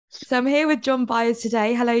So I'm here with John Byers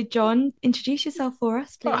today. Hello, John. Introduce yourself for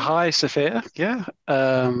us, please. Hi, Sophia. Yeah.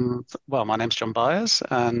 Well, my name's John Byers,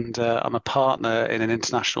 and I'm a partner in an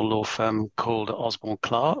international law firm called Osborne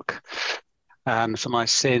Clarke. And for my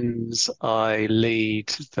sins, I lead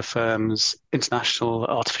the firm's International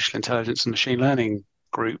Artificial Intelligence and Machine Learning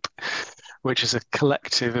Group, which is a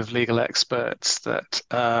collective of legal experts that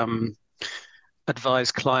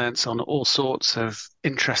advise clients on all sorts of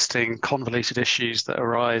interesting, convoluted issues that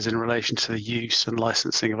arise in relation to the use and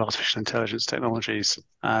licensing of artificial intelligence technologies.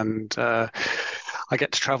 And I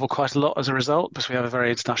get to travel quite a lot as a result because we have a very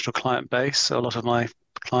international client base. So a lot of my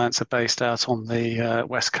clients are based out on the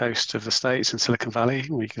west coast of the States in Silicon Valley.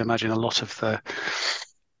 We can imagine a lot of the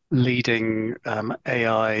leading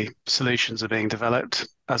AI solutions are being developed,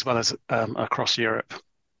 as well as across Europe.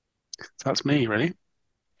 So that's me, really.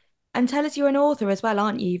 And tell us, you're an author as well,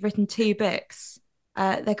 aren't you? You've written two books.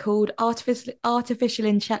 They're called Artificial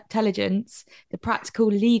Intelligence, The Practical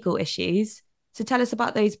Legal Issues. So tell us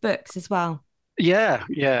about those books as well. Yeah,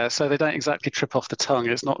 yeah. So they don't exactly trip off the tongue.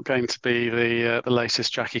 It's not going to be the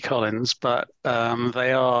latest Jackie Collins, but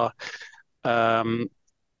they are um,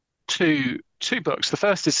 two books. The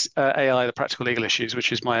first is AI: The Practical Legal Issues,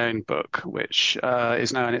 which is my own book, which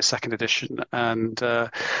is now in its second edition, and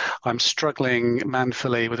I'm struggling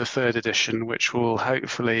manfully with a third edition, which will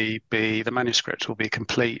hopefully be the manuscript will be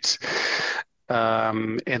complete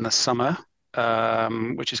in the summer,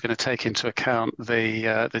 which is going to take into account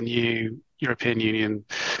the new European Union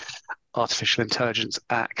Artificial Intelligence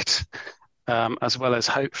Act, as well as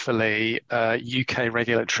hopefully UK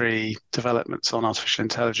regulatory developments on artificial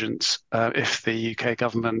intelligence if the UK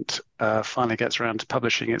government finally gets around to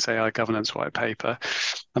publishing its AI governance white paper.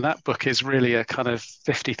 And that book is really a kind of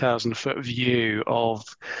 50,000 foot view of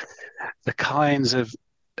the kinds of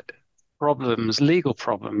problems, legal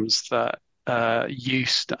problems that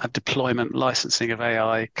use and deployment licensing of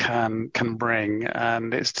AI can bring,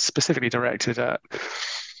 and it's specifically directed at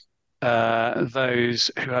those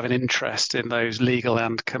who have an interest in those legal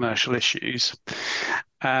and commercial issues.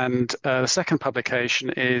 And the second publication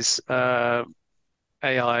is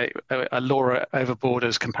AI, a Law Over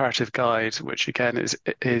Borders comparative guide, which again is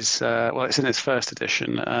well, it's in its first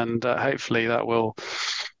edition, and hopefully that will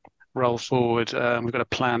roll forward. We've got a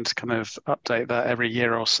plan to kind of update that every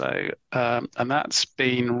year or so. And that's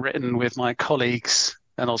been written with my colleagues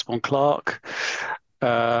in Osborne Clarke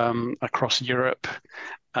across Europe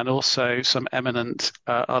and also some eminent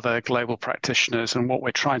other global practitioners. And what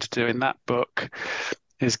we're trying to do in that book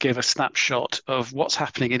is give a snapshot of what's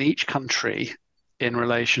happening in each country in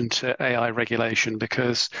relation to AI regulation,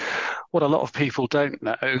 because what a lot of people don't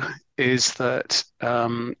know is that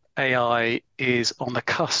AI is on the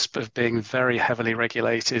cusp of being very heavily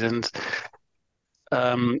regulated. And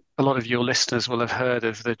a lot of your listeners will have heard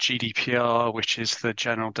of the GDPR, which is the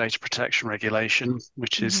General Data Protection Regulation,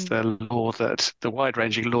 which is Mhm. the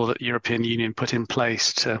wide-ranging law that the European Union put in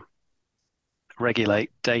place to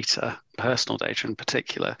regulate data, personal data in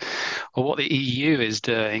particular. Well, what the EU is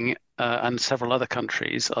doing, and several other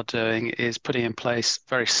countries are doing, is putting in place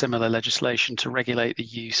very similar legislation to regulate the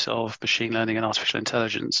use of machine learning and artificial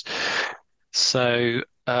intelligence. So,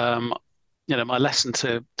 my lesson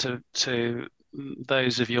to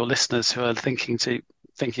those of your listeners who are thinking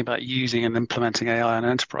about using and implementing AI on an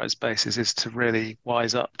enterprise basis is to really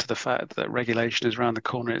wise up to the fact that regulation is around the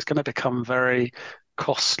corner. It's going to become very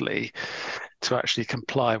costly to actually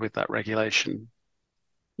comply with that regulation.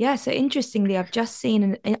 Yeah, so interestingly, I've just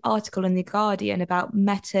seen an article in The Guardian about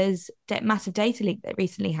Meta's massive data leak that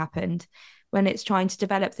recently happened when it's trying to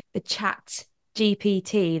develop the chat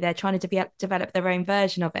GPT. They're trying to develop their own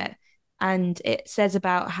version of it. And it says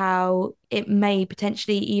about how it may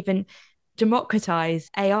potentially even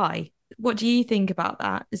democratize AI. What do you think about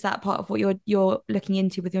that? Is that part of what you're looking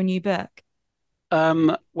into with your new book?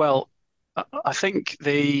 Well, I think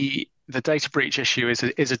the data breach issue is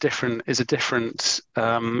a different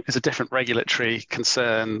regulatory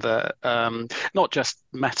concern that not just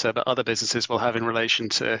Meta but other businesses will have in relation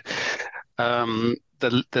to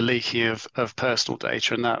the leaking of personal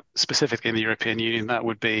data, and that specifically in the European Union, that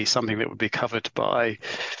would be something that would be covered by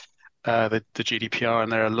the GDPR,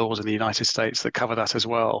 and there are laws in the United States that cover that as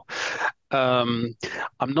well. Um,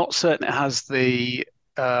 I'm not certain it has the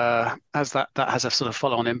as that has a sort of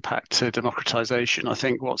follow-on impact to democratization. I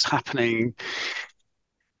think what's happening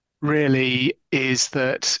really is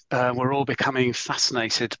that we're all becoming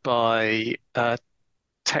fascinated by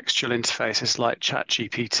textual interfaces like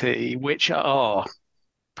ChatGPT, which are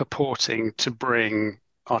purporting to bring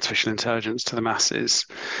artificial intelligence to the masses.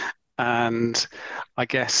 And I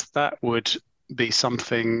guess that would be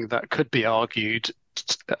something that could be argued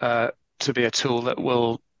to be a tool that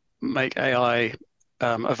will make AI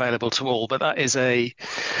available to all. But that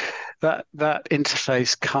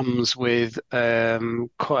interface comes with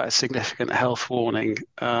quite a significant health warning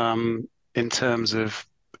in terms of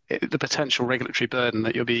the potential regulatory burden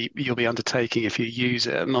that you'll be undertaking if you use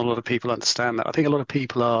it. Not a lot of people understand that. I think a lot of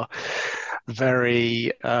people are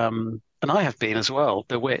very and I have been as well,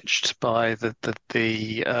 bewitched by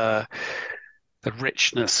the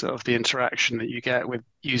richness of the interaction that you get with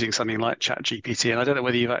using something like ChatGPT. And I don't know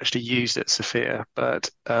whether you've actually used it, Sophia, but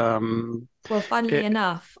Well, funnily it.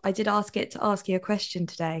 enough, I did ask it to ask you a question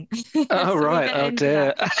today. Oh So we right, met oh into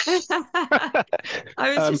that. dear. I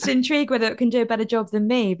was um, just intrigued whether it can do a better job than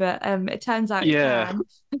me, but it turns out it yeah. can.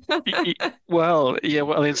 Well, yeah,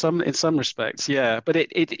 well, in some respects, yeah. But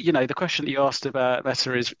the question that you asked about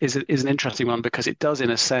Meta is an interesting one because it does,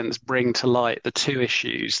 in a sense, bring to light the two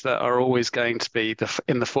issues that are always going to be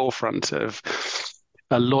in the forefront of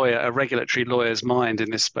a regulatory lawyer's mind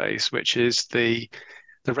in this space, which is the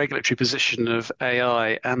regulatory position of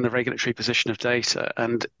AI and the regulatory position of data,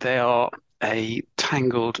 and they are a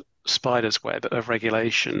tangled spider's web of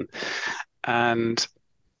regulation. And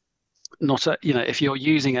not a, you know, if you're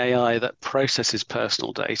using AI that processes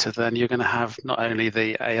personal data, then you're going to have not only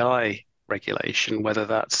the AI regulation, whether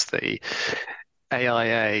that's the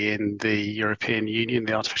AIA in the European Union,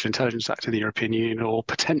 the Artificial Intelligence Act in the European Union, or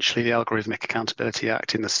potentially the Algorithmic Accountability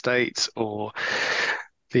Act in the States, or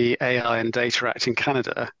the AI and Data Act in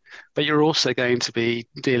Canada, but you're also going to be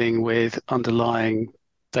dealing with underlying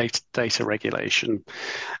data regulation.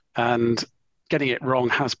 And getting it wrong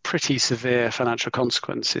has pretty severe financial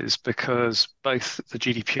consequences because both the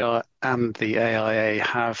GDPR and the AIA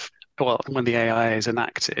well, when the AIA is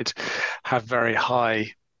enacted, have very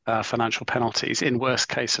high financial penalties in worst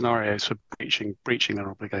case scenarios for breaching their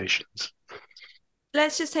obligations.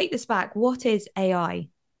 Let's just take this back. What is AI?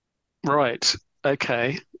 Right.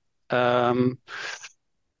 Okay. Um,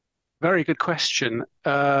 Very good question.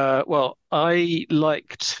 Well, I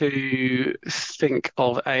like to think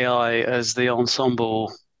of AI as the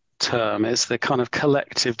ensemble term. It's the kind of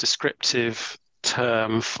collective descriptive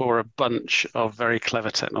term for a bunch of very clever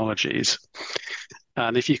technologies.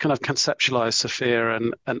 And if you kind of conceptualize Sophia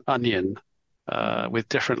an onion Mhm. with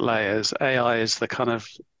different layers, AI is the kind of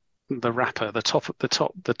the wrapper, the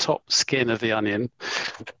top skin of the onion.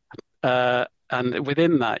 And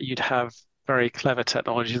within that, you'd have very clever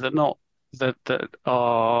technologies that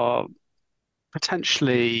are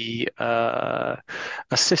potentially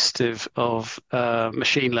assistive of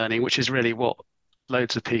machine learning, which is really what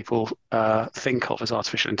loads of people think of as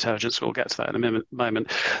artificial intelligence. We'll get to that in a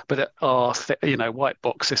moment. But it are white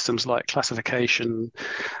box systems like classification,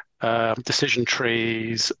 decision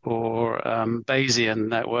trees, or Bayesian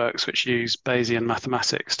networks, which use Bayesian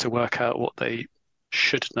mathematics to work out what they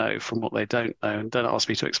should know from what they don't know. And don't ask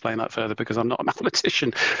me to explain that further because I'm not a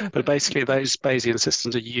mathematician. But basically, those Bayesian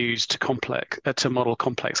systems are used to model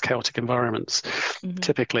complex chaotic environments, Mhm.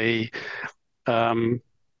 typically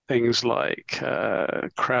things like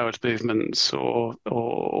crowd movements or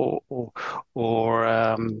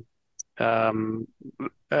um,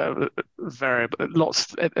 variable,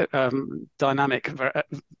 lots dynamic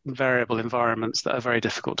variable environments that are very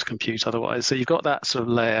difficult to compute otherwise. So you've got that sort of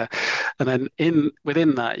layer, and then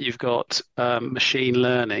within that you've got machine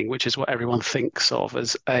learning, which is what everyone thinks of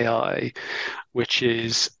as AI, which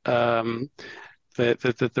is the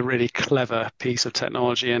really clever piece of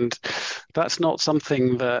technology. And that's not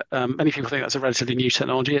something that many people think that's a relatively new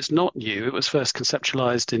technology. It's not new. It was first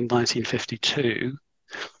conceptualized in 1952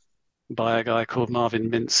 by a guy called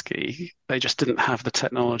Marvin Minsky. They just didn't have the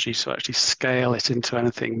technology to actually scale it into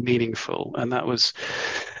anything meaningful. And that was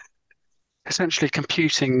essentially a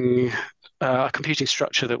computing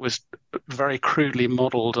structure that was very crudely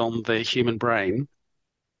modeled on the human brain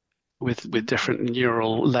with Mhm. different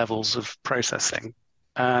neural levels of processing.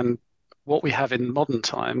 And what we have in modern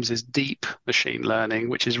times is deep machine learning,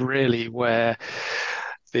 which is really where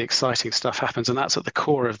the exciting stuff happens. And that's at the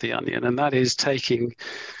core of the onion. And that is taking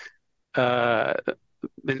uh,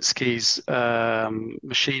 Minsky's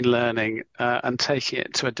machine learning and taking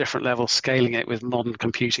it to a different level, scaling it with modern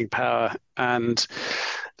computing power. And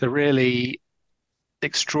the really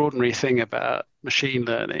extraordinary thing about machine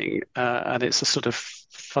learning, and it's a sort of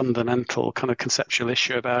fundamental kind of conceptual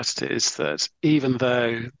issue about it, is that even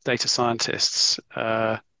though data scientists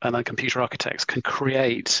and then computer architects can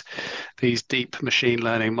create these deep machine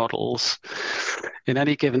learning models, in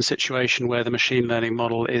any given situation where the machine learning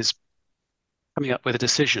model is coming up with a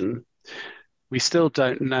decision, we still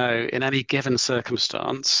don't know in any given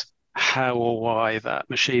circumstance how or why that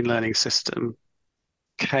machine learning system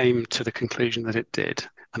came to the conclusion that it did.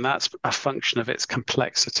 And that's a function of its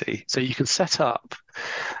complexity. So you can set up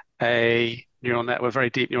a neural network, a very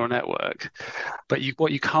deep neural network, but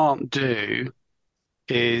what you can't do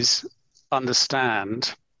is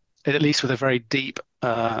understand, at least with a very deep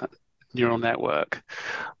neural network,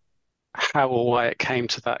 how or why it came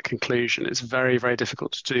to that conclusion. It's very, very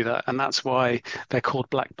difficult to do that. And that's why they're called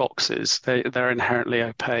black boxes. They're inherently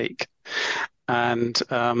opaque. And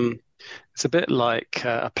it's a bit like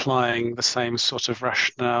applying the same sort of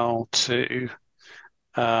rationale to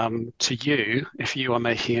you if you are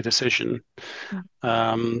making a decision. Mm.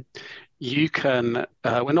 Um, you can,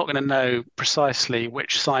 we're not going to know precisely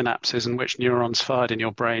which synapses and which neurons fired in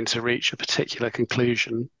your brain to reach a particular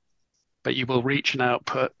conclusion, but you will reach an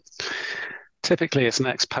output. Typically, it's an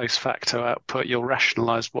ex post facto output. You'll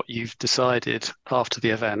rationalize what you've decided after the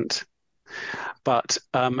event. But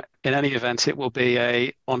in any event, it will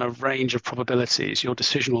be on a range of probabilities. Your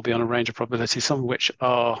decision will be on a range of probabilities, some of which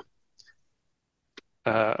are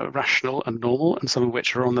rational and normal, and some of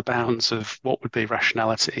which are on the bounds of what would be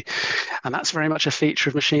rationality. And that's very much a feature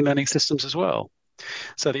of machine learning systems as well.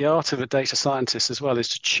 So the art of a data scientist as well is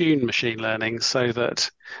to tune machine learning so that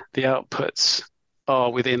the outputs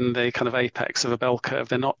are within the kind of apex of a bell curve.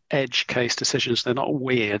 They're not edge case decisions. They're not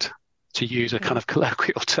weird, to use a kind Okay. of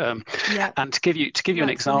colloquial term. Yeah, And to give you an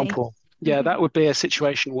works for me. example, yeah, that would be a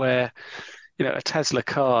situation where a Tesla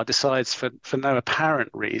car decides for no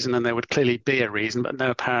apparent reason, and there would clearly be a reason, but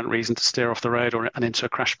no apparent reason to steer off the road and into a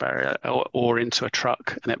crash barrier or into a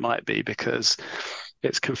truck. And it might be because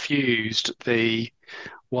it's confused the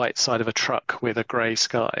white side of a truck with a grey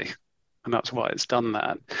sky, and that's why it's done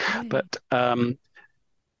that. Oh, But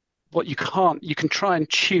what you can try and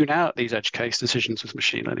tune out these edge case decisions with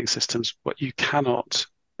machine learning systems, but you cannot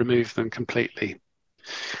remove them completely.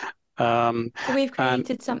 Um, so we've and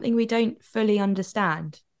created something we don't fully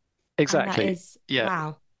understand, and that exactly, is yeah,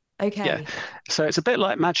 wow. yeah. Okay. So it's a bit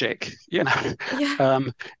like magic, you know. Yeah.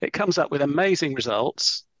 It comes up with amazing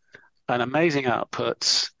results and amazing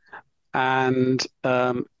outputs, and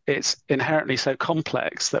it's inherently so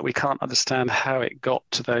complex that we can't understand how it got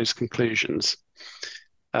to those conclusions.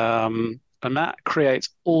 And that creates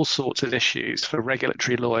all sorts of issues for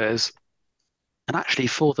regulatory lawyers and actually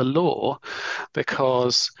for the law,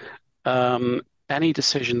 because any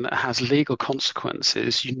decision that has legal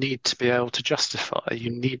consequences, you need to be able to justify. You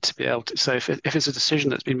need to be able to. So if it's a decision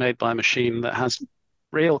that's been made by a machine that has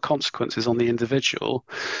real consequences on the individual,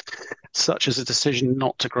 such as a decision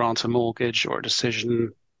not to grant a mortgage or a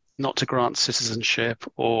decision not to grant citizenship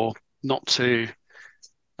or not to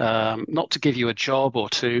not to give you a job or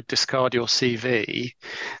to discard your CV,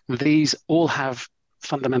 these all have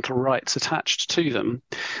fundamental rights attached to them.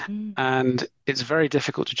 Mm. And it's very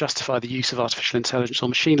difficult to justify the use of artificial intelligence or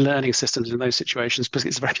machine learning systems in those situations because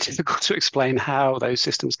it's very difficult to explain how those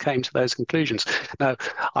systems came to those conclusions. Now,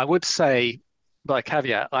 I would say, by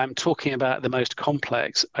caveat, I'm talking about the most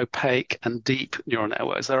complex, opaque, and deep neural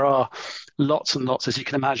networks. There are lots and lots, as you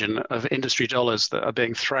can imagine, of industry dollars that are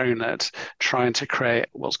being thrown at trying to create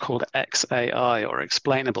what's called XAI or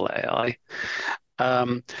explainable AI.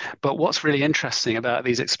 But what's really interesting about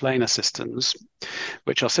these explainer systems,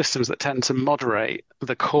 which are systems that tend to moderate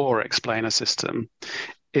the core explainer system,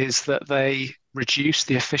 is that they reduce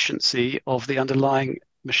the efficiency of the underlying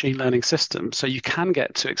machine learning system. So you can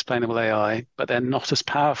get to explainable AI, but they're not as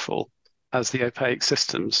powerful as the opaque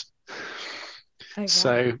systems. Oh, right.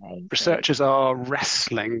 So Okay. So, researchers are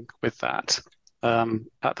wrestling with that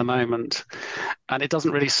at the moment. And it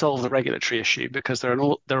doesn't really solve the regulatory issue because there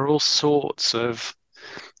are all sorts of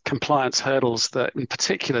compliance hurdles that, in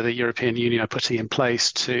particular, the European Union are putting in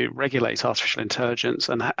place to regulate artificial intelligence,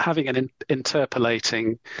 and having an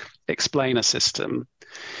interpolating explainer system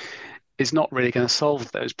is not really going to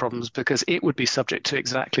solve those problems because it would be subject to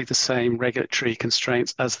exactly the same regulatory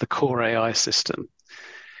constraints as the core AI system.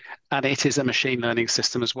 And it is a machine learning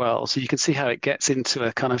system as well. So you can see how it gets into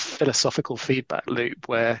a kind of philosophical feedback loop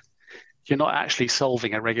where you're not actually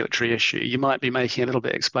solving a regulatory issue. You might be making it a little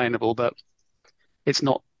bit explainable, but it's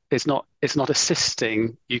not it's not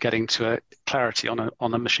assisting you getting to a clarity on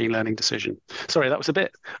a machine learning decision. Sorry, that was a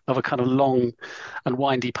bit of a kind of long and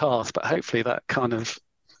windy path, but hopefully that kind of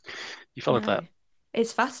you followed no, that.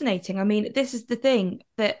 it's fascinating. I mean, this is the thing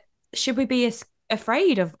that should we be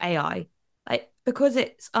afraid of AI? Like, because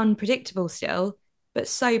it's unpredictable still, but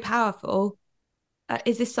so powerful.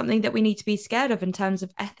 Is this something that we need to be scared of in terms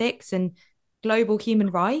of ethics and global human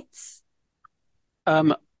rights?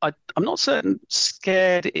 Um, I'm not certain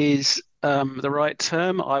scared is the right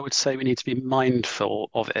term. I would say we need to be mindful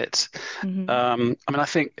of it. Hmm. I mean, I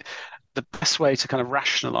think the best way to kind of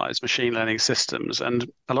rationalize machine learning systems, and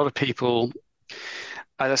a lot of people,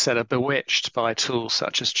 as I said, are bewitched by tools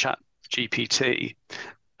such as ChatGPT,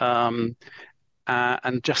 um,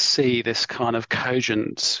 and just see this kind of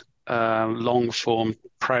cogent, long form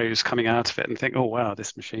prose coming out of it and think, oh, wow,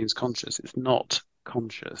 this machine's conscious. It's not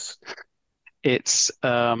conscious. It's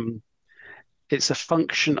um, it's a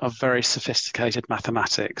function of very sophisticated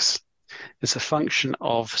mathematics. It's a function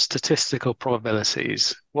of statistical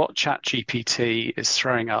probabilities. What ChatGPT is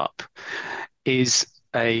throwing up is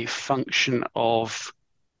a function of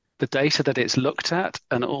the data that it's looked at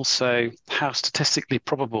and also how statistically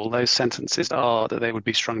probable those sentences are that they would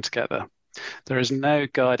be strung together. There is no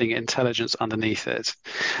guiding intelligence underneath it.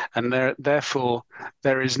 And therefore,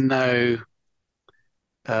 there is no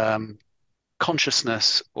um,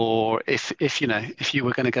 consciousness, or if you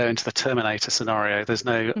were going to go into the Terminator scenario, there's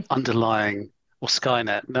no underlying, or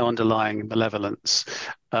Skynet, no underlying malevolence.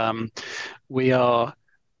 Um, we are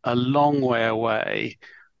a long way away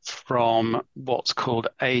from what's called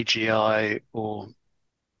AGI, or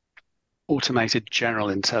automated general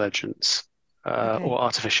intelligence, Okay. or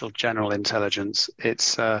artificial general intelligence.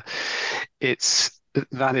 It's that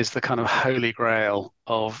is the kind of holy grail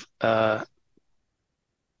of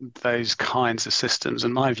those kinds of systems.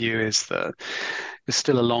 And my view is that there's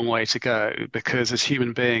still a long way to go, because as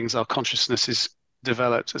human beings, our consciousness is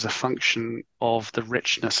developed as a function of the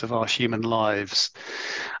richness of our human lives,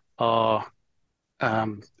 our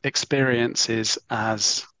experiences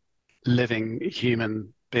as living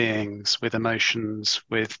human beings with emotions,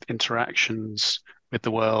 with interactions with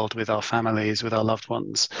the world, with our families, with our loved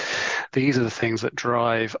ones. These are the things that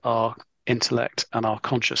drive our intellect and our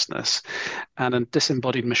consciousness. And a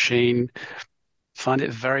disembodied machine find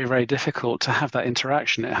it very, very difficult to have that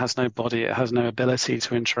interaction. It has no body, it has no ability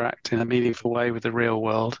to interact in a meaningful way with the real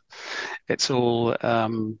world. It's all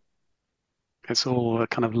it's all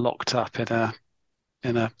kind of locked up in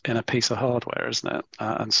a piece of hardware, isn't it?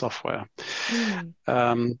 And software. Mm.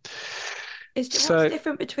 Um, What's so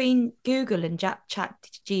different between Google and Chat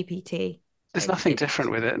GPT? there's nothing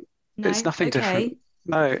different with it. It's No. nothing different. Okay.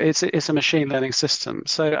 No, it's a machine learning system.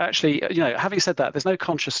 So actually, having said that, there's no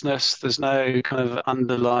consciousness, there's no kind of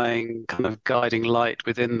underlying kind of guiding light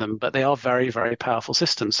within them, but they are very, very powerful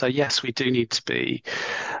systems. So yes, we do need to be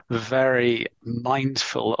very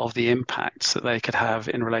mindful of the impacts that they could have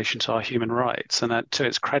in relation to our human rights. And to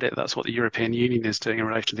its credit, that's what the European Union is doing in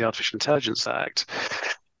relation to the Artificial Intelligence Act.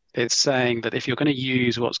 It's saying that if you're going to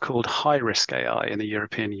use what's called high risk AI in the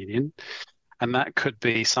European Union, and that could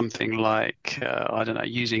be something like, I don't know,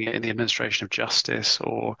 using it in the administration of justice,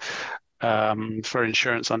 or for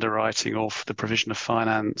insurance underwriting, or for the provision of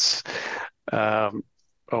finance, um,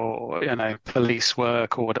 or, police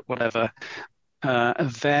work, or whatever,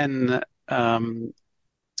 then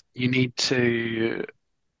you need to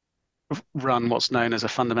run what's known as a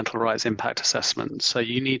fundamental rights impact assessment. So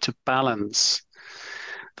you need to balance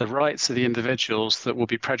the rights of the individuals that will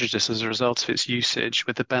be prejudiced as a result of its usage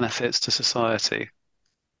with the benefits to society.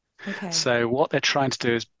 Okay. So what they're trying to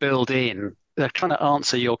do is they're trying to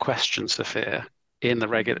answer your question, Sophia, in the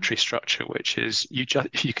Hmm. regulatory structure, which is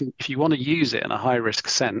if you want to use it in a high risk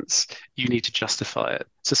sense, you need to justify it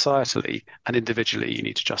societally, and individually you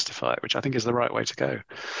need to justify it, which I think is the right way to go.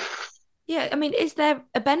 Yeah, I mean, is there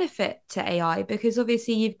a benefit to AI? Because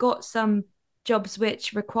obviously you've got some jobs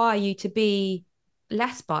which require you to be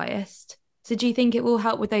less biased. So do you think it will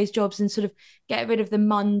help with those jobs and sort of get rid of the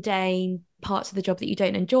mundane parts of the job that you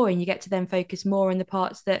don't enjoy, and you get to then focus more on the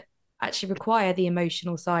parts that actually require the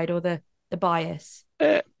emotional side or the bias?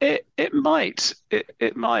 It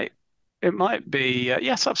might be,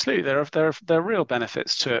 yes, absolutely. There are real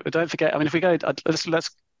benefits to it, but don't forget. I mean, if we go,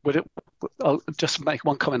 let's would it, I'll just make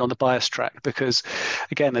one comment on the bias track, because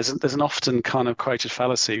again, there's an often kind of quoted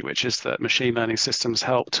fallacy, which is that machine learning systems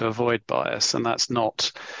help to avoid bias, and that's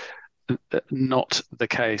not the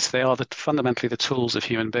case. They are fundamentally the tools of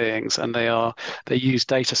human beings, and they use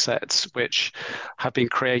data sets which have been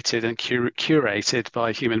created and curated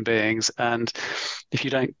by human beings. And if you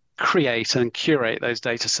don't create and curate those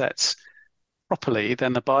data sets properly,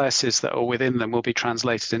 then the biases that are within them will be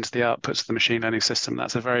translated into the outputs of the machine learning system.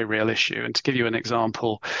 That's a very real issue. And to give you an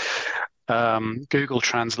example, Google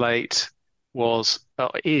Translate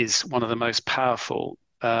is one of the most powerful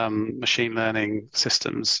machine learning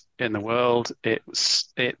systems in the world. It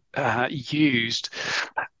used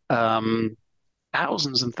um,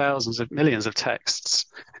 thousands and thousands of millions of texts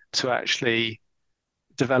to actually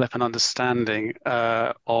develop an understanding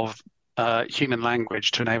of human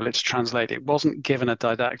language to enable it to translate. It wasn't given a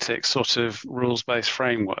didactic sort of rules-based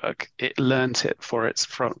framework. It learnt it for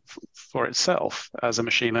itself, as a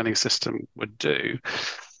machine learning system would do.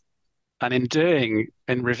 And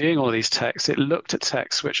in reviewing all of these texts, it looked at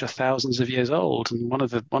texts which are thousands of years old. And one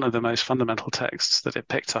of the most fundamental texts that it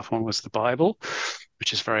picked up on was the Bible,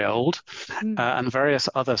 which is very old, Mm. and various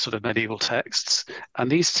other sort of medieval texts.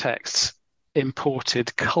 And these texts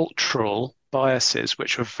imported cultural biases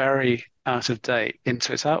which were very out of date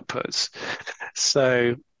into its outputs.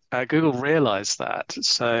 So Google realized that.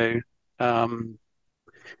 So um,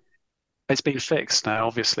 it's been fixed now,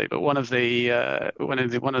 obviously, but one of the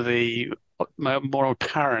more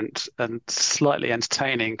apparent and slightly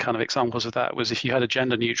entertaining kind of examples of that was if you had a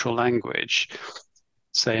gender neutral language,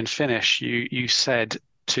 say in Finnish, you said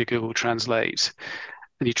to Google Translate,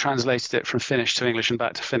 and you translated it from Finnish to English and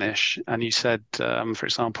back to Finnish, and you said, for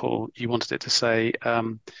example, you wanted it to say,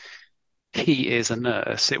 he is a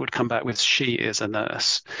nurse, it would come back with she is a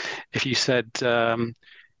nurse. If you said,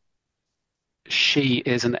 she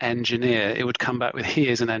is an engineer, it would come back with he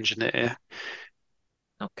is an engineer.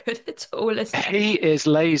 Not good at all, is it? He is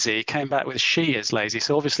lazy came back with she is lazy.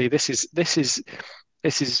 So obviously this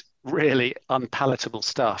is really unpalatable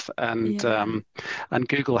stuff, Yeah. and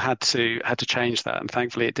Google had to change that, and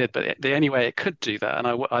thankfully it did. But the only way it could do that, and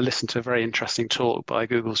I listened to a very interesting talk by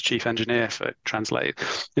Google's chief engineer for Translate,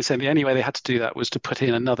 and saying the only way they had to do that was to put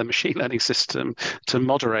in another machine learning system to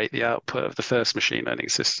moderate the output of the first machine learning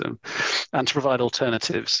system, and to provide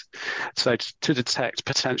alternatives, so to detect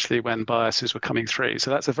potentially when biases were coming through.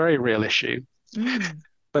 So that's a very real issue. Mm.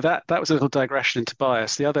 But that was a little digression into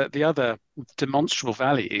bias. The other demonstrable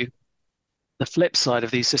value, the flip side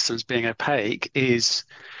of these systems being opaque, is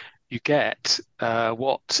you get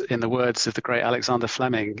what, in the words of the great Alexander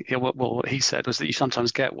Fleming, what he said was that you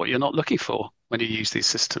sometimes get what you're not looking for when you use these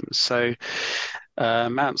systems. So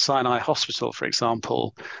Mount Sinai Hospital, for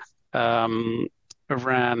example, um,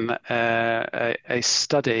 ran a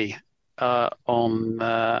study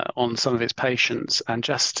on some of its patients, and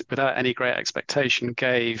just without any great expectation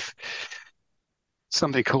gave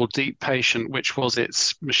something called Deep Patient, which was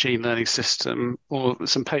its machine learning system, or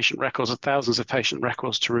some patient records, or thousands of patient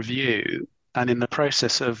records to review. And in the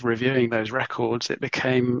process of reviewing those records, it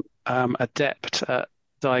became adept at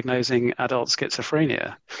diagnosing adult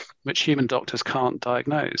schizophrenia, which human doctors can't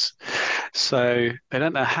diagnose. So they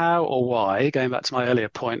don't know how or why, going back to my earlier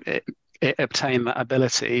point, it obtained that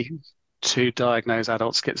ability to diagnose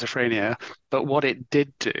adult schizophrenia. But what it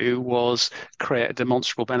did do was create a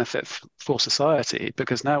demonstrable benefit for society,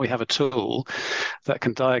 because now we have a tool that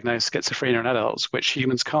can diagnose schizophrenia in adults, which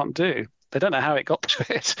humans can't do. They don't know how it got to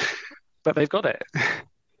it, but they've got it.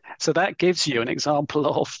 So that gives you an example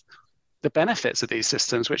of the benefits of these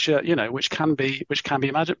systems, which are, which can be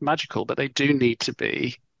magical, but they do need to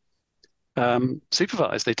be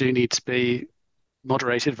supervised. They do need to be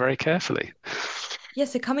moderated very carefully. Yeah,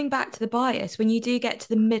 so coming back to the bias, when you do get to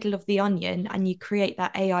the middle of the onion and you create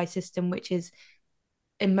that AI system which is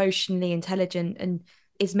emotionally intelligent and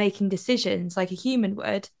is making decisions like a human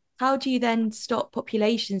would, how do you then stop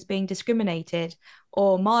populations being discriminated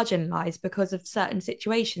or marginalized because of certain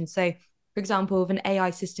situations? So, for example, if an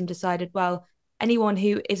AI system decided, well, anyone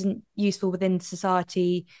who isn't useful within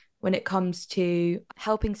society when it comes to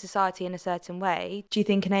helping society in a certain way, do you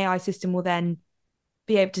think an AI system will then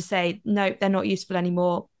be able to say, no, they're not useful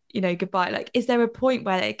anymore, goodbye? Like, is there a point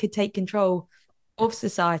where it could take control of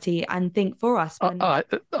society and think for us I, when, I,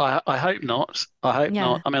 I hope not. I hope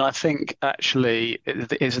not. yeah. I mean, I think actually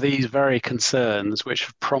it's these very concerns which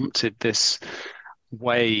have prompted this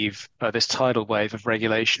wave, this tidal wave of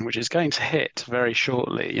regulation, which is going to hit very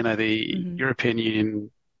shortly. The Mm-hmm. European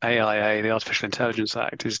Union AIA, the Artificial Intelligence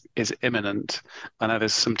Act, is imminent. I know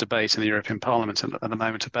there's some debate in the European Parliament at the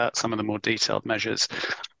moment about some of the more detailed measures,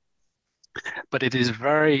 but it is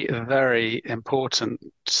very, very important,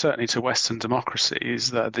 certainly to Western democracies,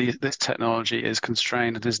 that this technology is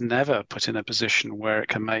constrained and is never put in a position where it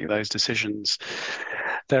can make those decisions.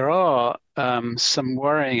 There are some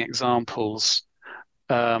worrying examples.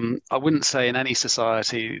 I wouldn't say in any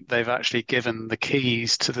society they've actually given the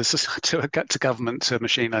keys to the to government to a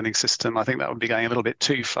machine learning system. I think that would be going a little bit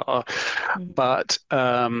too far. Mm-hmm. But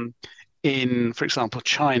for example,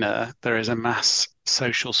 China, there is a mass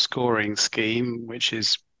social scoring scheme, which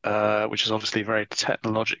is obviously very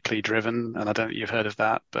technologically driven, and I don't know if you've heard of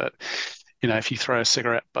that, but if you throw a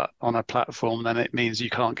cigarette butt on a platform, then it means you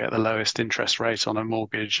can't get the lowest interest rate on a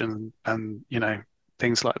mortgage, and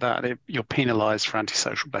things like that. You're penalized for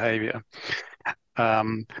antisocial behavior.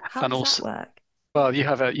 Um, How and does that also, work? Well, you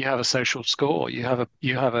have a social score. You have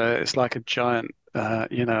a it's like a giant a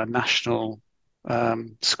national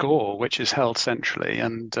score which is held centrally,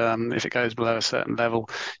 and if it goes below a certain level,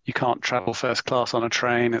 you can't travel first class on a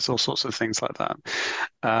train. It's all sorts of things like that.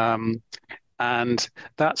 Um, and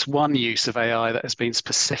that's one use of AI that has been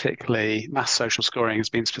specifically, mass social scoring has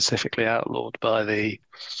been specifically outlawed by the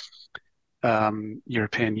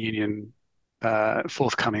European Union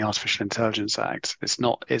forthcoming Artificial Intelligence Act.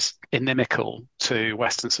 It's inimical to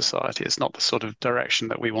Western society. It's not the sort of direction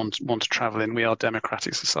that we want to travel in. We are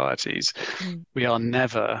democratic societies. Mm. We are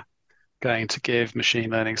never going to give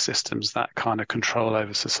machine learning systems that kind of control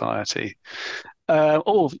over society.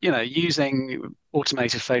 Or, using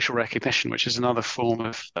automated facial recognition, which is another form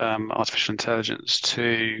of artificial intelligence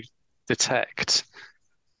to detect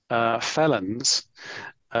felons,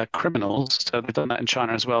 criminals. So they've done that in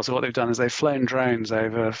China as well. So what they've done is they've flown drones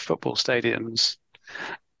over football stadiums,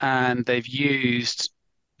 and they've used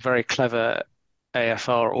very clever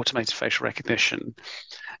AFR, automated facial recognition,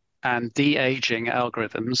 and de-aging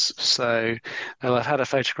algorithms. So they'll have had a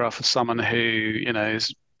photograph of someone who,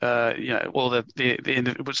 is well,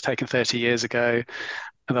 it was taken 30 years ago,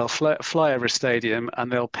 and they'll fly over a stadium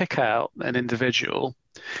and they'll pick out an individual,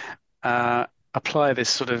 uh, apply this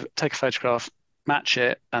sort of take a photograph, match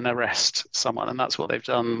it, and arrest someone. And that's what they've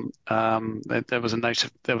done. There was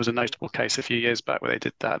a notable case a few years back where they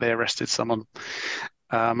did that. They arrested someone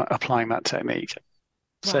applying that technique.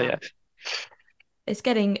 So yeah. Wow. It's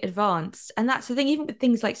getting advanced. And that's the thing, even with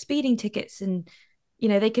things like speeding tickets, and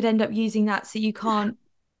they could end up using that so you can't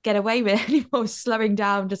get away with anymore slowing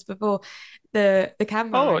down just before the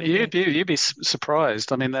camera or Oh, anything. you'd be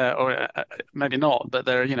surprised. I mean, there or maybe not, but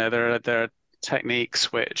there are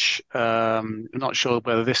techniques which I'm not sure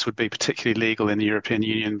whether this would be particularly legal in the European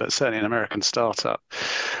Union, but certainly an American startup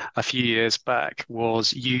a few years back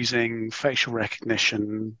was using facial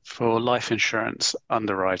recognition for life insurance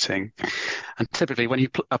underwriting. And typically, when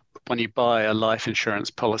you buy a life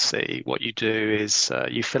insurance policy, what you do is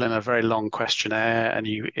you fill in a very long questionnaire and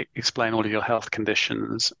you explain all of your health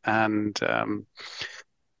conditions, and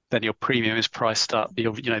then your premium is priced up.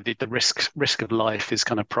 The risk of life is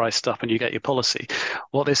kind of priced up, and you get your policy.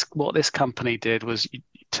 What this company did was you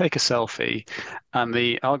take a selfie, and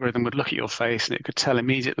the algorithm would look at your face, and it could tell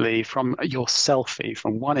immediately from your selfie,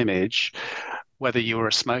 from one image, whether you were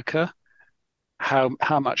a smoker,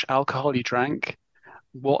 how much alcohol you drank,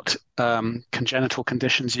 what congenital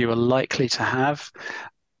conditions you are likely to have,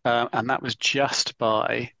 and that was just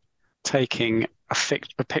by taking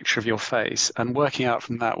a picture of your face and working out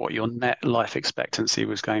from that what your net life expectancy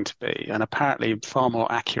was going to be, and apparently far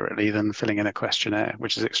more accurately than filling in a questionnaire,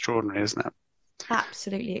 which is extraordinary, isn't it?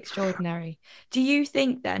 Absolutely extraordinary. Do you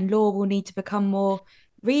think then law will need to become more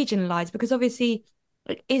regionalized? Because obviously,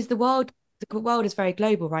 is the world is very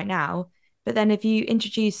global right now, but then if you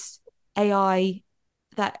introduce AI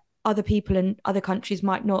that other people in other countries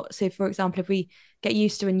might not. So, for example, if we get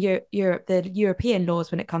used to in Europe the European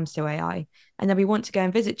laws when it comes to AI, and then we want to go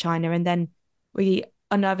and visit China, and then we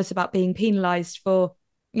are nervous about being penalized for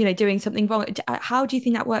doing something wrong. How do you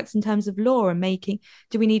think that works in terms of law and making?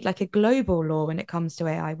 Do we need like a global law when it comes to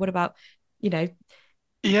AI? What about you know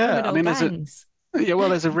Yeah, I criminal mean, gangs? there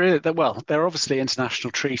are obviously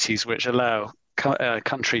international treaties which allow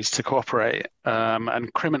countries to cooperate,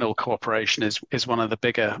 and criminal cooperation is one of the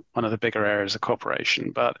bigger areas of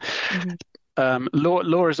cooperation. But Mm-hmm.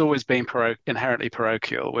 law has always been inherently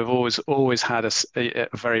parochial. We've always had a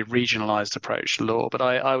very regionalized approach to law. But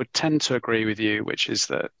I would tend to agree with you, which is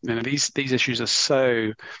that these issues are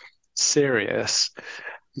so serious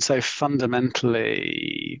and so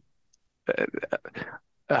fundamentally,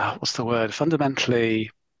 what's the word? Fundamentally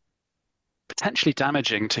potentially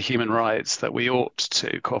damaging to human rights, that we ought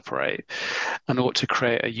to cooperate and ought to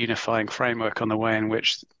create a unifying framework on the way in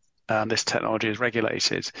which this technology is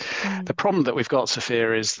regulated. The Mm. problem that we've got,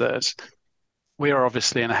 Sophia, is that we are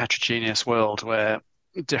obviously in a heterogeneous world where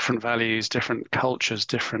different values, different cultures,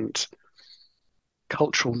 different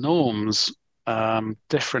cultural norms,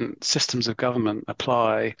 different systems of government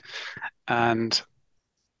apply. And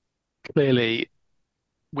clearly,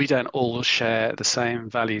 we don't all share the same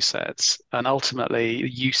value sets. And ultimately,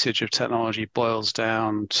 usage of technology boils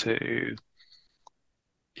down to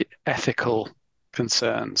ethical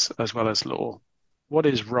concerns as well as law. What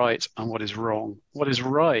is right and what is wrong? What is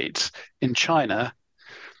right in China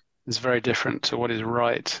is very different to what is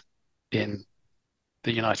right in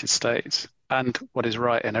the United States. And what is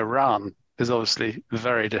right in Iran is obviously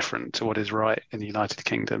very different to what is right in the United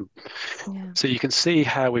Kingdom. Yeah. So you can see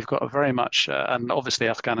how we've got a very much, and obviously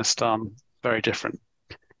Afghanistan, very different.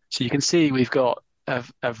 So you can see we've got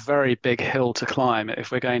a very big hill to climb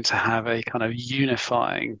if we're going to have a kind of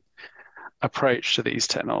unifying approach to these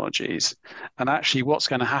technologies. And actually, what's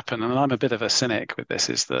going to happen, and I'm a bit of a cynic with this,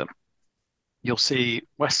 is that you'll see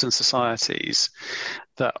Western societies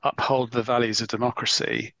that uphold the values of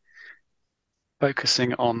democracy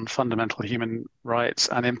focusing on fundamental human rights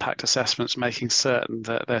and impact assessments, making certain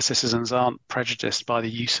that their citizens aren't prejudiced by the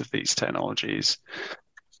use of these technologies,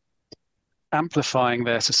 amplifying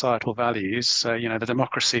their societal values. So, the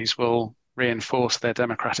democracies will reinforce their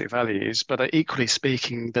democratic values, but equally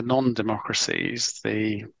speaking, the non-democracies,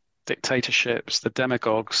 the dictatorships, the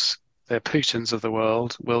demagogues, the Putins of the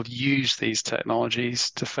world will use these technologies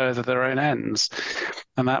to further their own ends.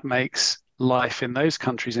 And that makes life in those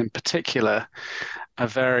countries in particular a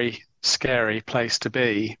very scary place to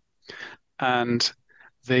be. And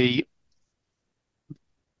the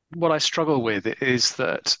what I struggle with is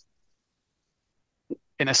that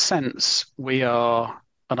in a sense, we are,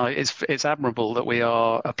 and it's admirable that we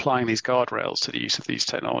are applying these guardrails to the use of these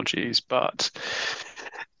technologies, but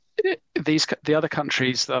the other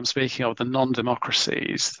countries that I'm speaking of, the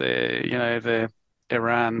non-democracies, the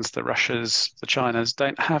Irans, the Russias, the Chinas,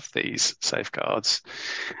 don't have these safeguards,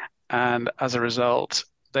 and as a result,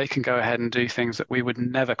 they can go ahead and do things that we would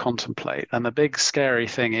never contemplate. And the big scary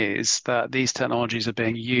thing is that these technologies are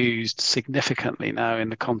being used significantly now in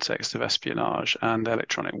the context of espionage and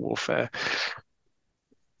electronic warfare.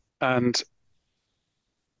 And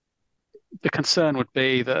the concern would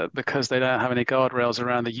be that because they don't have any guardrails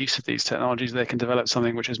around the use of these technologies, they can develop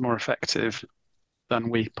something which is more effective than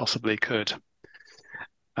we possibly could.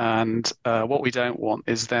 And what we don't want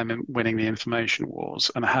is them winning the information wars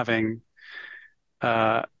and having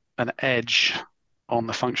an edge on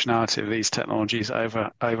the functionality of these technologies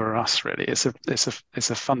over us. Really, it's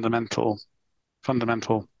a fundamental,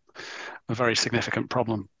 a very significant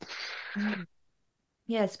problem. Mm.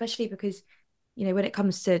 Yeah, especially because, when it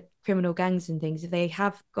comes to criminal gangs and things, if they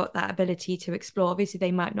have got that ability to explore, obviously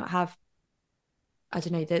they might not have, I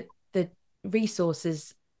don't know, the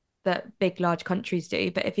resources that big large countries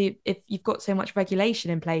do. But if you've got so much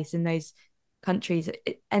regulation in place in those countries,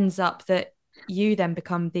 it ends up that you then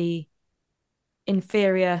become the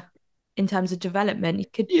inferior in terms of development.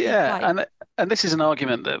 It could be Yeah, quite. and this is an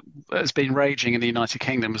argument that has been raging in the United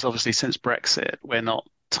Kingdom, because obviously since Brexit, we're not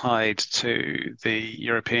tied to the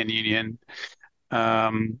European Union.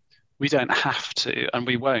 We don't have to, and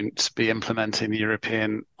we won't be implementing the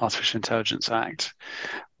European Artificial Intelligence Act,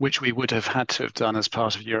 which we would have had to have done as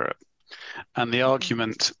part of Europe. And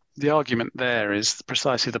Okay. the argument there is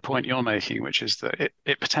precisely the point you're making, which is that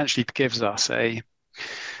it potentially gives us a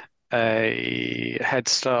head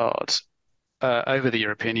start over the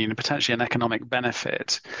European Union, potentially an economic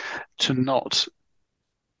benefit to not,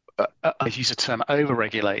 I use the term,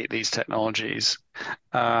 over-regulate these technologies,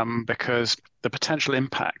 because the potential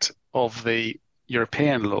impact of the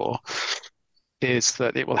European law is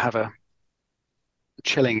that it will have a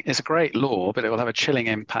chilling, it's a great law, but it will have a chilling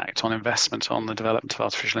impact on investment on the development of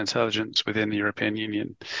artificial intelligence within the European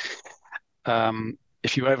Union.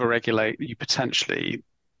 If you overregulate, you potentially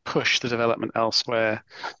push the development elsewhere.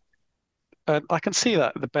 I can see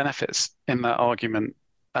that the benefits in that argument,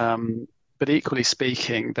 but equally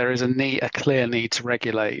speaking, there is a clear need to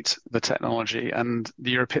regulate the technology, and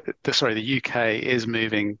the UK is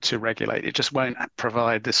moving to regulate. It just won't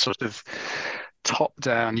provide this sort of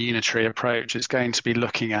top-down unitary approach. It's going to be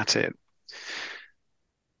looking at it.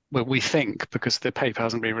 Well, we think, because the paper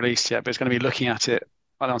hasn't been released yet, but it's going to be looking at it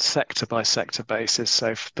on a sector by sector basis.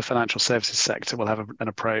 So the financial services sector will have an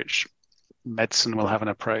approach, medicine will have an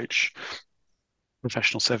approach,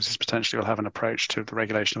 professional services potentially will have an approach to the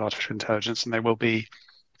regulation of artificial intelligence, and they will be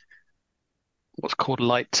what's called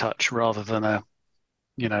light touch rather than a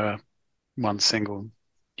one single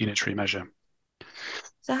unitary measure.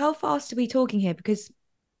 So how fast are we talking here? Because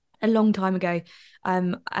a long time ago,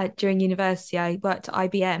 during university, I worked at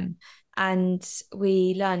IBM, and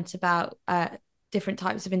we learned about different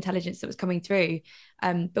types of intelligence that was coming through.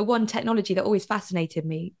 But one technology that always fascinated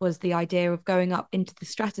me was the idea of going up into the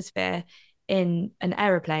stratosphere in an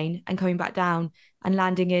aeroplane and coming back down and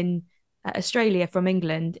landing in Australia from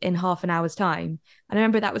England in half an hour's time. And I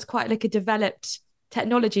remember that was quite like a developed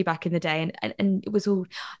technology back in the day, and it was all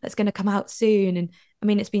that's going to come out soon. And I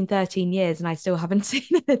mean, it's been 13 years and I still haven't seen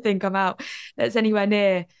anything come out that's anywhere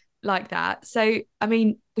near like that. So, I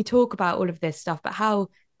mean, we talk about all of this stuff, but how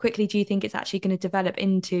quickly do you think it's actually going to develop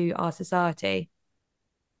into our society?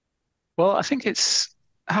 Well, I think it's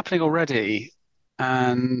happening already,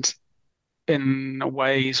 and in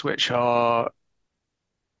ways which are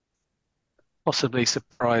possibly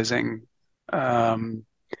surprising. Um,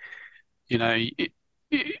 You know,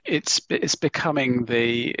 it's becoming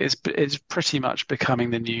it's pretty much becoming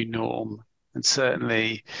the new norm. And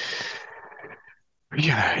certainly,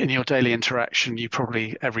 in your daily interaction, you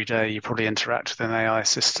probably every day you probably interact with an AI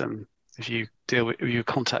system. If you're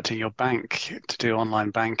contacting your bank to do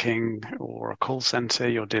online banking or a call center,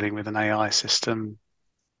 you're dealing with an AI system.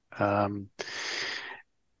 Um,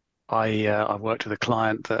 I worked with a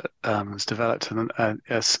client that has developed a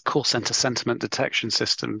call center sentiment detection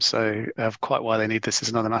system. So quite why they need this is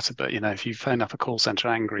another matter. But if you phone up a call center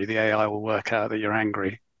angry, the AI will work out that you're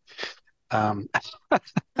angry. Um,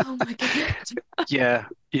 Oh my goodness. yeah,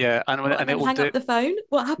 yeah, What, and and it then will hang do. up the phone?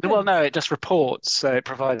 What Well, no, happens? it just reports. So it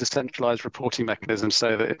provides a centralized reporting mechanism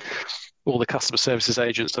so that all the customer services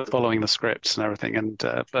agents are following the scripts and everything.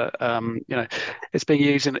 But it's being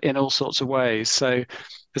used in all sorts of ways. So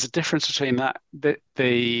there's a difference between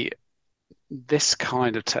the this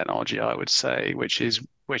kind of technology, I would say, which is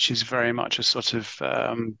very much a sort of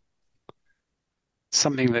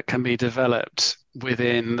something that can be developed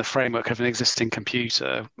within the framework of an existing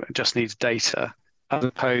computer. It just needs data, as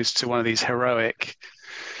opposed to one of these heroic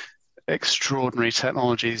extraordinary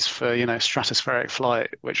technologies for stratospheric flight,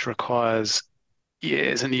 which requires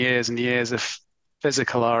years and years and years of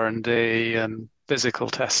physical R&D and physical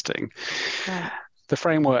testing. Right. The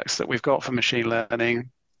frameworks that we've got for machine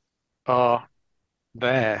learning are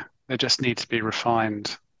there. They just need to be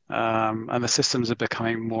refined. And the systems are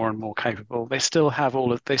becoming more and more capable. They still have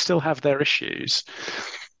their issues.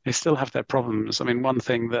 They still have their problems. I mean, one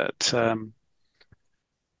thing that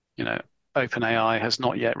you know OpenAI has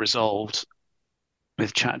not yet resolved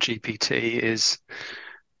with ChatGPT is,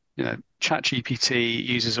 ChatGPT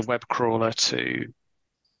uses a web crawler to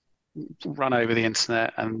run over the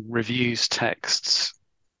internet and reviews texts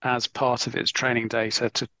as part of its training data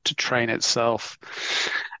to train itself.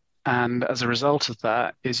 And as a result of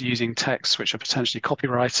that, is using texts which are potentially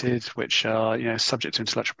copyrighted, which are, subject to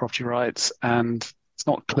intellectual property rights. And it's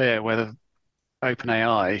not clear whether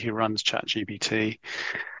OpenAI, who runs ChatGPT,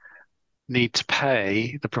 need to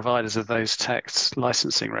pay the providers of those text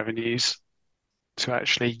licensing revenues to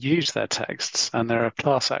actually use their texts. And there are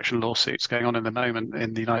class action lawsuits going on in the moment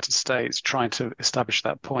in the United States trying to establish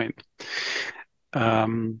that point.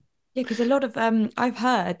 Um, Yeah, because a lot of I've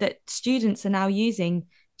heard that students are now using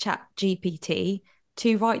Chat GPT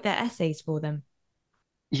to write their essays for them.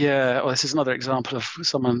 yeah, well, this is another example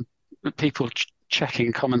of people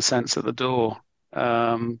checking common sense at the door.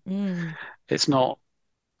 Um, Mm. it's not,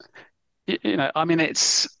 I mean,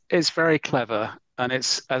 it's very clever, and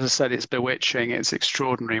it's, as I said, it's bewitching. It's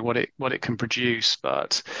extraordinary what it can produce.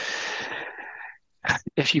 But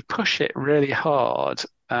if you push it really hard,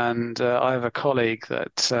 and I have a colleague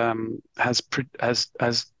that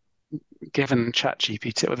has given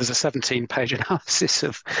ChatGPT, well, there's a 17-page analysis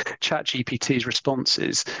of ChatGPT's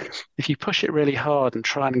responses. If you push it really hard and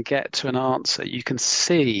try and get to an answer, you can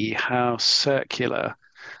see how circular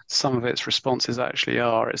some of its responses actually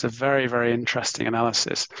are. It's a very, very interesting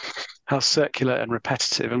analysis, how circular and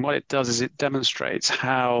repetitive. And what it does is it demonstrates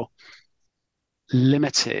how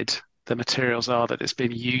limited the materials are that it's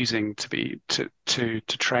been using to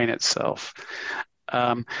train itself.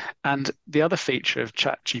 Um, and the other feature of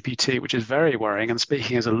ChatGPT, which is very worrying, and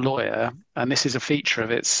speaking as a lawyer, and this is a feature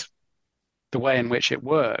of the way in which it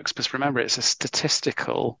works, because remember, it's a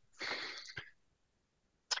statistical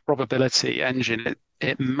probability engine.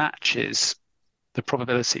 It matches the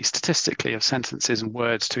probability statistically of sentences and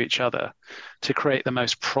words to each other to create the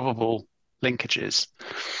most probable linkages.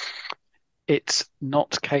 It's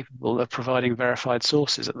not capable of providing verified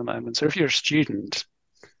sources at the moment. So if you're a student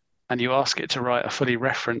and you ask it to write a fully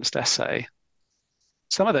referenced essay,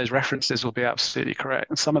 some of those references will be absolutely correct,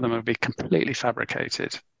 and some of them will be completely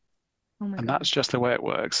fabricated. Oh my And that's gosh. just the way it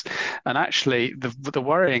works. And actually, the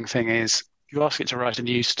worrying thing is, you ask it to write a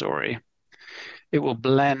news story, it will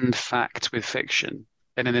blend fact with fiction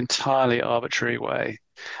in an entirely arbitrary way.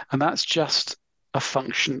 And that's just a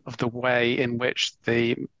function of the way in which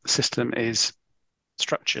the system is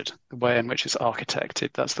structured, the way in which it's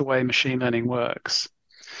architected. That's the way machine learning works.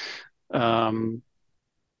 Um,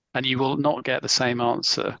 and you will not get the same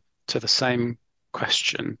answer to the same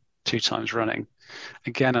question two times running.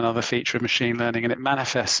 Again, another feature of machine learning, and it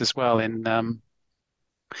manifests as well in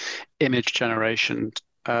image generation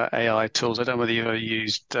AI tools. I don't know whether you've ever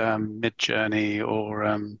used Midjourney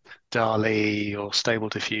or DALL-E or Stable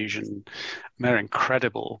Diffusion. They're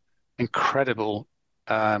incredible, incredible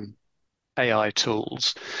AI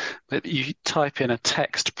tools. That you type in a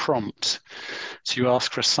text prompt to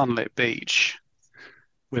ask for a sunlit beach,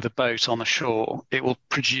 with a boat on the shore, it will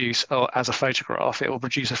produce, or as a photograph, it will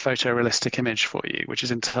produce a photorealistic image for you, which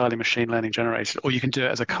is entirely machine learning generated. Or you can do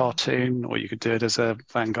it as a Wow. cartoon, or you could do it as a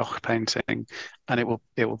Van Gogh painting, and it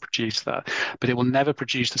will produce that. But it will never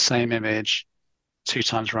produce the same image two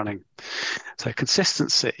times running. So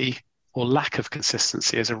consistency or lack of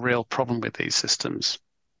consistency is a real problem with these systems.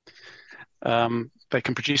 They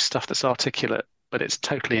can produce stuff that's articulate, but it's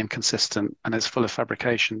totally inconsistent and it's full of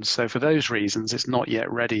fabrications. So for those reasons, it's not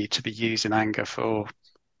yet ready to be used in anger for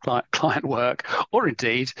client work, or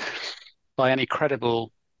indeed by any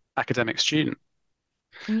credible academic student.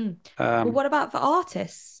 Mm. Well, Um, what about for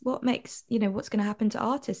artists? What makes, what's going to happen to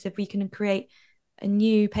artists if we can create a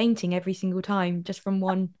new painting every single time just from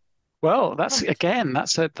one well, that's prompt? again,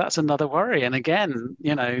 that's another worry. And again,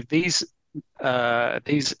 these AI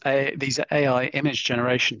image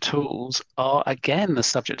generation tools are again the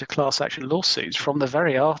subject of class action lawsuits from the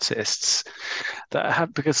very artists that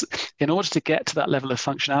have, because in order to get to that level of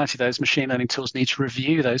functionality, those machine learning tools need to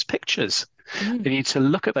review those pictures. They Mm. need to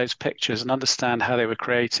look at those pictures and understand how they were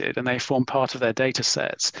created, and they form part of their data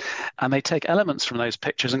sets. And they take elements from those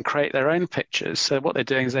pictures and create their own pictures. So what they're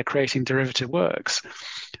doing is they're creating derivative works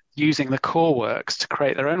using the core works to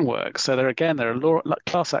create their own works. So there are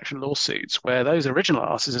class action lawsuits where those original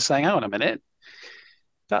artists are saying, "Oh, in a minute,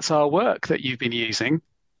 that's our work that you've been using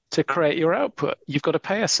to create your output. You've got to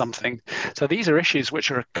pay us something." So these are issues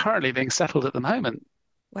which are currently being settled at the moment.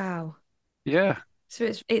 Wow. Yeah. So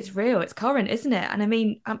it's real, it's current, isn't it? And I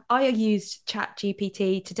mean, I used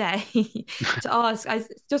ChatGPT today to ask. I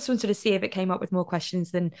just wanted to see if it came up with more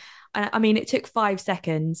questions than. I mean, it took 5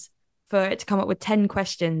 seconds for it to come up with 10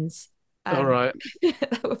 questions All um, right.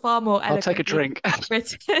 that were far more I'll take a eloquently drink.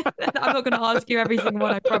 written. I'm not going to ask you every single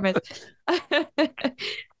one, I promise.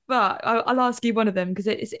 But I'll ask you one of them because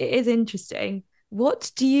it is interesting.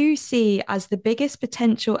 What do you see as the biggest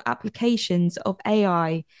potential applications of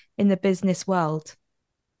AI in the business world?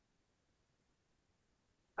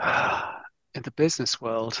 In the business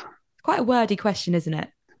world. Quite a wordy question, isn't it?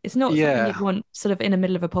 It's not something you'd Yeah. want sort of in the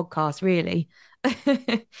middle of a podcast, really.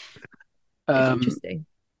 It's Um, interesting.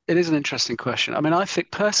 it is an interesting question. I mean, I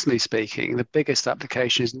think personally speaking, the biggest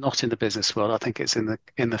application is not in the business world. I think it's in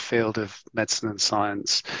the field of medicine and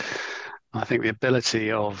science. I think the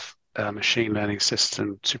ability of a machine learning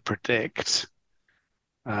system to predict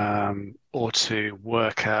or to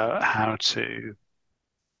work out how to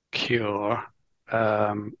cure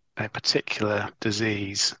a particular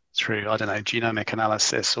disease through, I don't know, genomic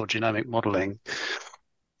analysis or genomic modeling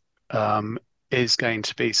um, is going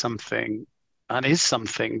to be something and is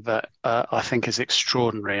something that I think is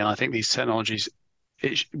extraordinary. And I think these technologies,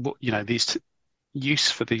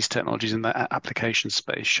 use for these technologies in the application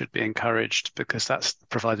space should be encouraged because that's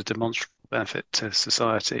provided demonstrable benefit to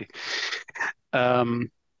society.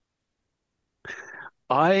 Um,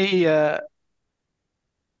 I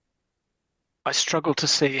I struggle to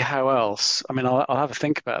see how else. I mean, I'll have a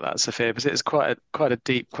think about that, Sophia, because it's quite a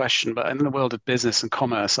deep question. But in the world of business and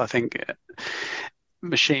commerce, I think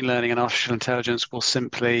machine learning and artificial intelligence will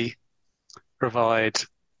simply provide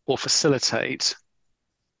or facilitate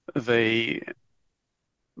the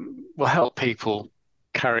will help people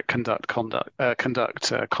conduct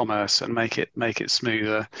commerce and make it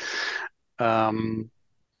smoother. Um,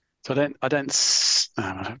 so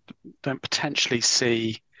I don't potentially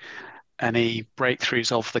see any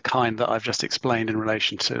breakthroughs of the kind that I've just explained in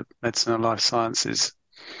relation to medicine and life sciences.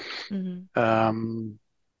 Hmm. Um,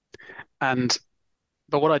 and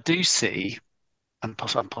but what I do see, and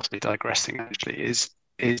I'm possibly digressing actually, is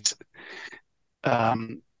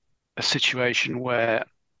um, a situation where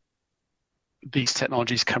these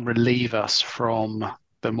technologies can relieve us from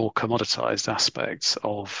the more commoditized aspects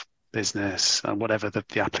of business and whatever the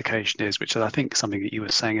application is, which I think something that you were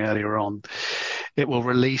saying earlier on. It will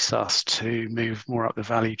release us to move more up the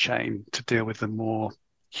value chain to deal with the more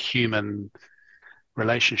human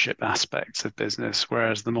relationship aspects of business,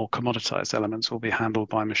 whereas the more commoditized elements will be handled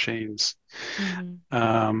by machines, Hmm.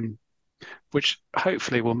 um, which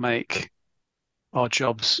hopefully will make our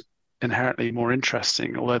jobs inherently more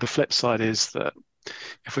interesting. Although the flip side is that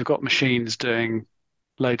if we've got machines doing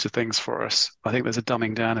loads of things for us, I think there's a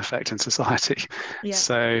dumbing down effect in society. Yeah,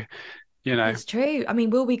 So, you know, it's true. I mean,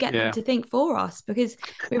 will we get them yeah. to think for us? Because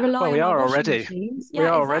we Well, rely we on our are washing already. machines. We Yeah,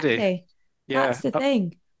 are already. exactly. That's Yeah. the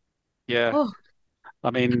thing. Yeah. Oh,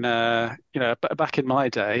 I mean, back in my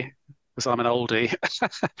day, because I'm an oldie,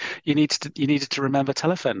 you needed to remember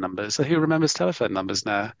telephone numbers. So who remembers telephone numbers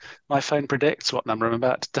now? My phone predicts what number I'm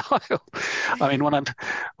about to dial. I mean, when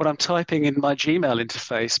I'm typing in my Gmail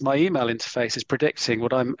interface, my email interface is predicting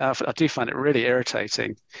what I do find it really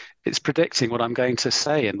irritating. It's predicting what I'm going to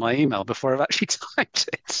say in my email before I've actually typed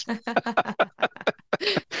it.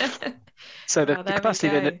 So Well, the there we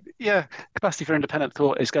capacity of go. yeah, capacity for independent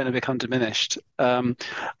thought is going to become diminished.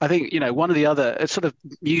 I think, one of the other, it's sort of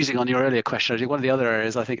musing on your earlier question, I think one of the other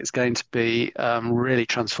areas I think it's going to be really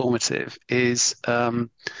transformative is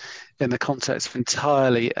in the context of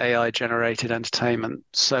entirely AI generated entertainment.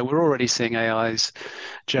 So we're already seeing AIs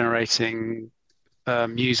generating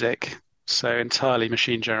music, so entirely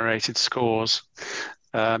machine generated scores,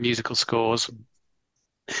 musical scores.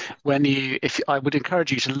 If I would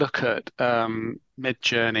encourage you to look at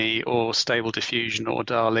Mid-Journey or Stable Diffusion or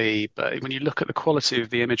DALL-E, but when you look at the quality of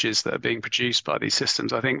the images that are being produced by these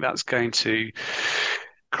systems, I think that's going to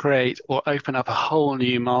create or open up a whole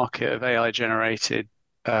new market of AI generated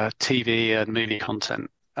TV and movie content.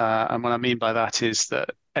 And what I mean by that is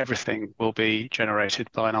that everything will be generated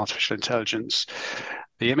by an artificial intelligence.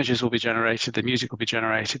 The images will be generated, the music will be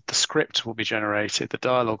generated, the script will be generated, the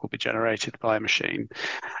dialogue will be generated by a machine.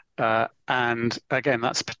 And again,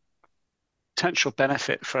 that's a potential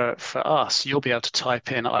benefit for us. You'll be able to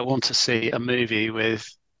type in, I want to see a movie with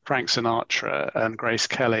Frank Sinatra and Grace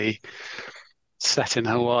Kelly set in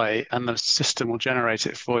Hawaii, and the system will generate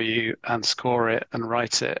it for you and score it and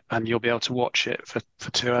write it, and you'll be able to watch it for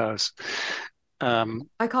 2 hours. Um,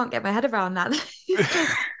 I can't get my head around that. It's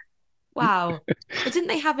just wow. But didn't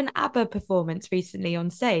they have an ABBA performance recently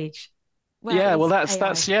on stage where it yeah, well, was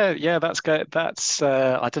AI? that's good. That's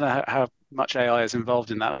I don't know how much AI is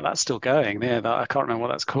involved in that. That's still going. Yeah, I can't remember what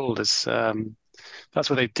that's called. That's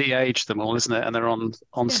where they've de-aged them all, isn't it? And they're on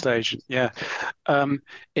Yeah. stage. Yeah.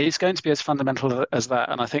 It's going to be as fundamental as that,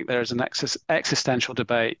 and I think there is an existential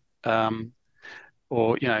debate,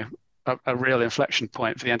 or a real inflection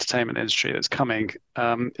point for the entertainment industry that's coming.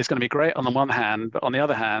 It's going to be great on the one hand, but on the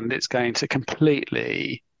other hand, it's going to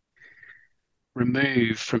completely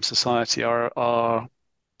remove from society our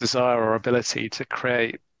desire or ability to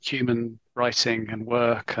create human writing and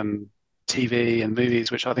work and TV and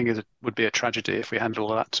movies, which I think would be a tragedy if we handed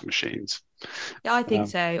all that to machines. Yeah, I think Um,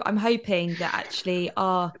 so. I'm hoping that actually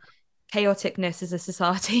our chaoticness as a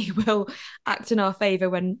society will act in our favor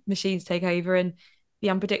when machines take over and the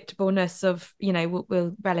unpredictableness of,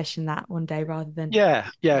 we'll relish in that one day rather than, Yeah,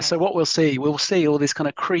 yeah. yeah. So what we'll see all these kind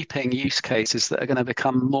of creeping use cases that are going to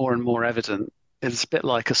become more and more evident. It's a bit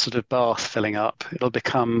like a sort of bath filling up. It'll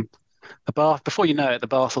become a bath. Before you know it, the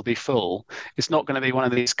bath will be full. It's not going to be one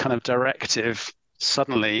of these kind of directive,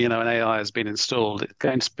 suddenly, an AI has been installed. It's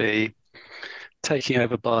going to be taking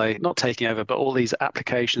over not taking over, but all these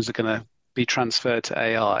applications are going to be transferred to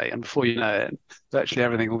AI. And before you know it, virtually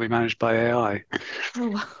everything will be managed by AI. Oh,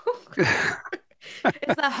 wow.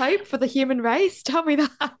 Is there hope for the human race? Tell me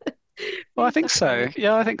that. Well, I Please think tell me there so. is.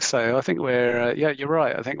 Yeah, I think so. I think yeah, you're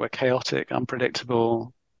right. I think we're chaotic,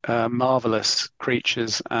 unpredictable, marvelous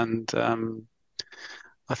creatures, and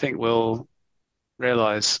I think we'll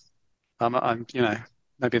realize.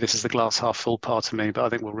 Maybe this is the glass half full part of me, but I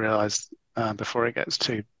think we'll realize before it gets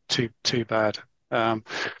too bad. Um,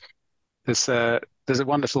 there's a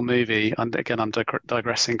wonderful movie, and again, I'm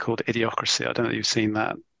digressing, called Idiocracy. I don't know if you've seen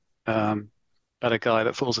that. Um, about a guy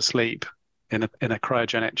that falls asleep in a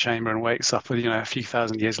cryogenic chamber and wakes up, a few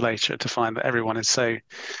thousand years later to find that everyone is so,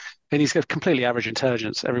 and he's got completely average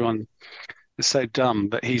intelligence. Everyone is so dumb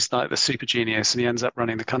that he's like the super genius, and he ends up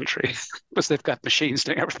running the country because they've got machines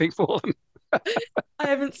doing everything for them. I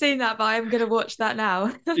haven't seen that, but I'm going to watch that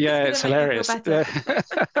now. It's Yeah, going to it's make me feel hilarious. better.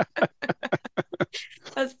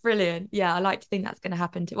 That's brilliant. Yeah, I like to think that's going to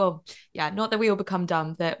happen to, well, yeah, not that we all become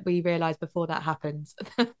dumb, that we realize before that happens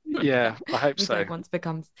Yeah, that I hope we so. don't want to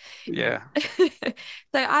become. Yeah. Yeah.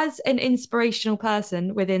 So, as an inspirational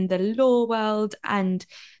person within the law world and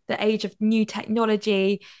the age of new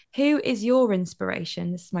technology, who is your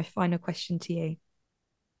inspiration? This is my final question to you.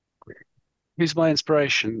 Who's my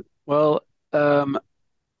inspiration? Well,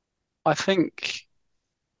 I think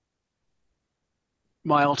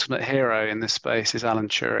my ultimate hero in this space is Alan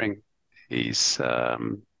Turing. He's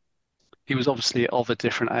he was obviously of a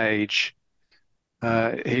different age.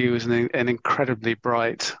 He was an incredibly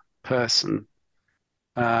bright person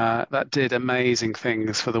that did amazing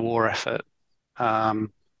things for the war effort,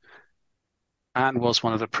 um, and was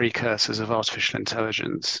one of the precursors of artificial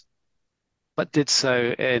intelligence, but did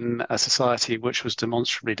so in a society which was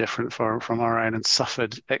demonstrably different from our own and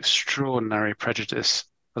suffered extraordinary prejudice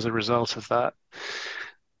as a result of that.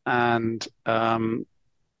 And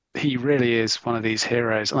he really is one of these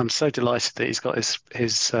heroes, and I'm so delighted that he's got his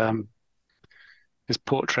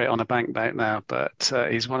portrait on a banknote now. But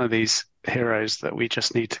he's one of these heroes that we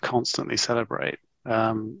just need to constantly celebrate.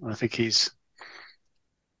 I think he's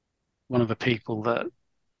one of the people that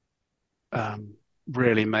um,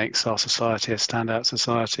 really makes our society a standout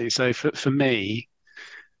society. So for me,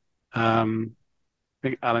 I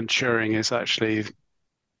think Alan Turing is actually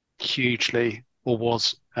hugely, or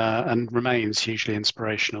was, and remains hugely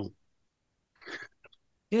inspirational.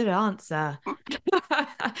 Good answer.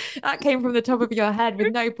 That came from the top of your head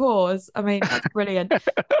with no pause. I mean, that's brilliant.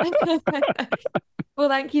 Well,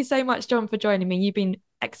 thank you so much, John, for joining me. You've been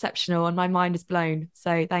exceptional and my mind is blown.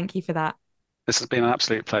 So thank you for that. This has been an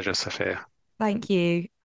absolute pleasure, Sophia. Thank you.